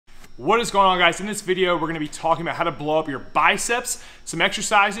What is going on, guys? In this video, we're going to be talking about how to blow up your biceps, some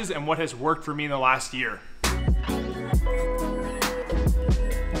exercises, and what has worked for me in the last year.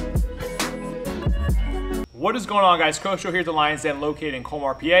 What is going on, guys? Coach Joe here at the Lions Den located in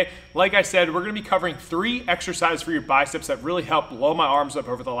Colmar, PA. Like I said, we're going to be covering 3 exercises for your biceps that really helped blow my arms up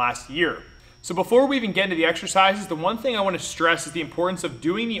over the last year. So before we even get into the exercises, the one thing I want to stress is the importance of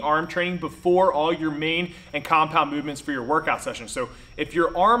doing the arm training before all your main and compound movements for your workout session. So if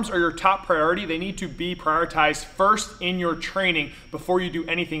your arms are your top priority, they need to be prioritized first in your training before you do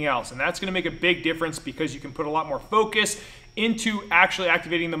anything else. And that's going to make a big difference because you can put a lot more focus into actually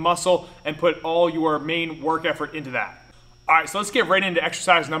activating the muscle and put all your main work effort into that. All right, so let's get right into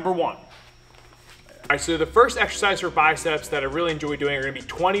exercise number 1. All right, so the first exercise for biceps that I really enjoy doing are going to be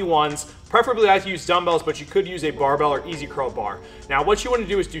 21s. Preferably I like to use dumbbells, but you could use a barbell or easy curl bar. Now what you want to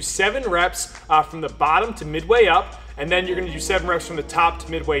do is do 7 reps from the bottom to midway up, and then you're going to do 7 reps from the top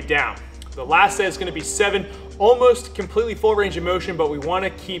to midway down. The last set is going to be 7 almost completely full range of motion, but we want to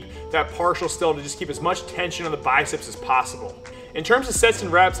keep that partial still to just keep as much tension on the biceps as possible. In terms of sets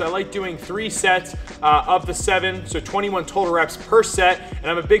and reps, I like doing 3 sets of the 7, so 21 total reps per set,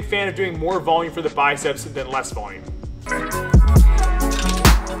 and I'm a big fan of doing more volume for the biceps than less volume.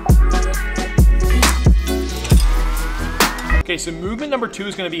 Okay, so movement number 2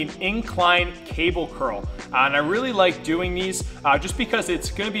 is going to be an incline cable curl. And I really like doing these just because it's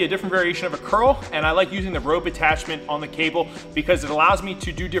going to be a different variation of a curl, and I like using the rope attachment on the cable because it allows me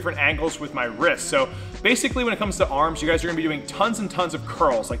to do different angles with my wrists. So basically when it comes to arms, you guys are going to be doing tons and tons of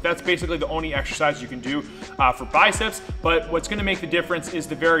curls. Like that's basically the only exercise you can do for biceps, but what's going to make the difference is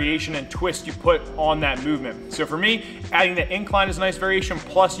the variation and twist you put on that movement. So for me, adding the incline is a nice variation,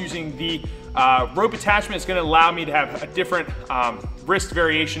 plus using the rope attachment is going to allow me to have a different wrist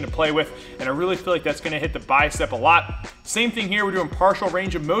variation to play with, and I really feel like that's going to hit the bicep a lot. Same thing here, we're doing partial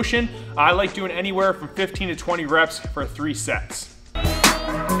range of motion. I like doing anywhere from 15 to 20 reps for 3 sets.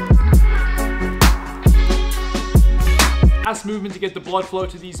 Last movement to get the blood flow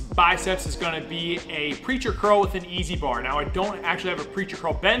to these biceps is going to be a preacher curl with an easy bar. Now I don't actually have a preacher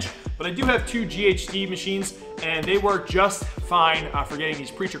curl bench, but I do have 2 GHD machines, and they work just fine for getting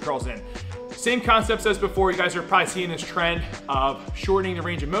these preacher curls in. Same concepts as before. You guys are probably seeing this trend of shortening the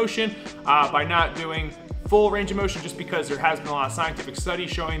range of motion by not doing full range of motion, just because there has been a lot of scientific studies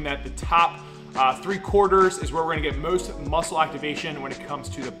showing that the top 3/4 is where we're gonna get most muscle activation when it comes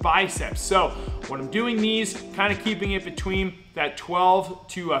to the biceps. So when I'm doing these, kind of keeping it between that 12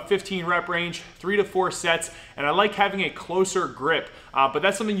 to 15 rep range, 3 to 4 sets, and I like having a closer grip, but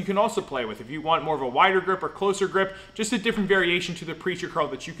that's something you can also play with. If you want more of a wider grip or closer grip, just a different variation to the preacher curl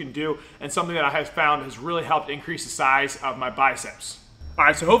that you can do, and something that I have found has really helped increase the size of my biceps. All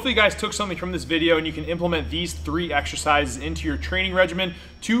right, so hopefully you guys took something from this video and you can implement these 3 exercises into your training regimen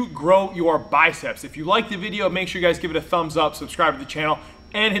to grow your biceps. If you liked the video, make sure you guys give it a thumbs up, subscribe to the channel,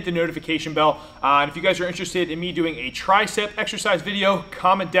 and hit the notification bell. And if you guys are interested in me doing a tricep exercise video,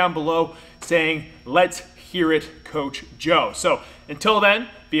 comment down below saying, "Let's hear it, Coach Joe." So until then,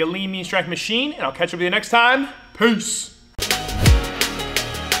 be a lean, mean strength machine, and I'll catch up with you next time. Peace.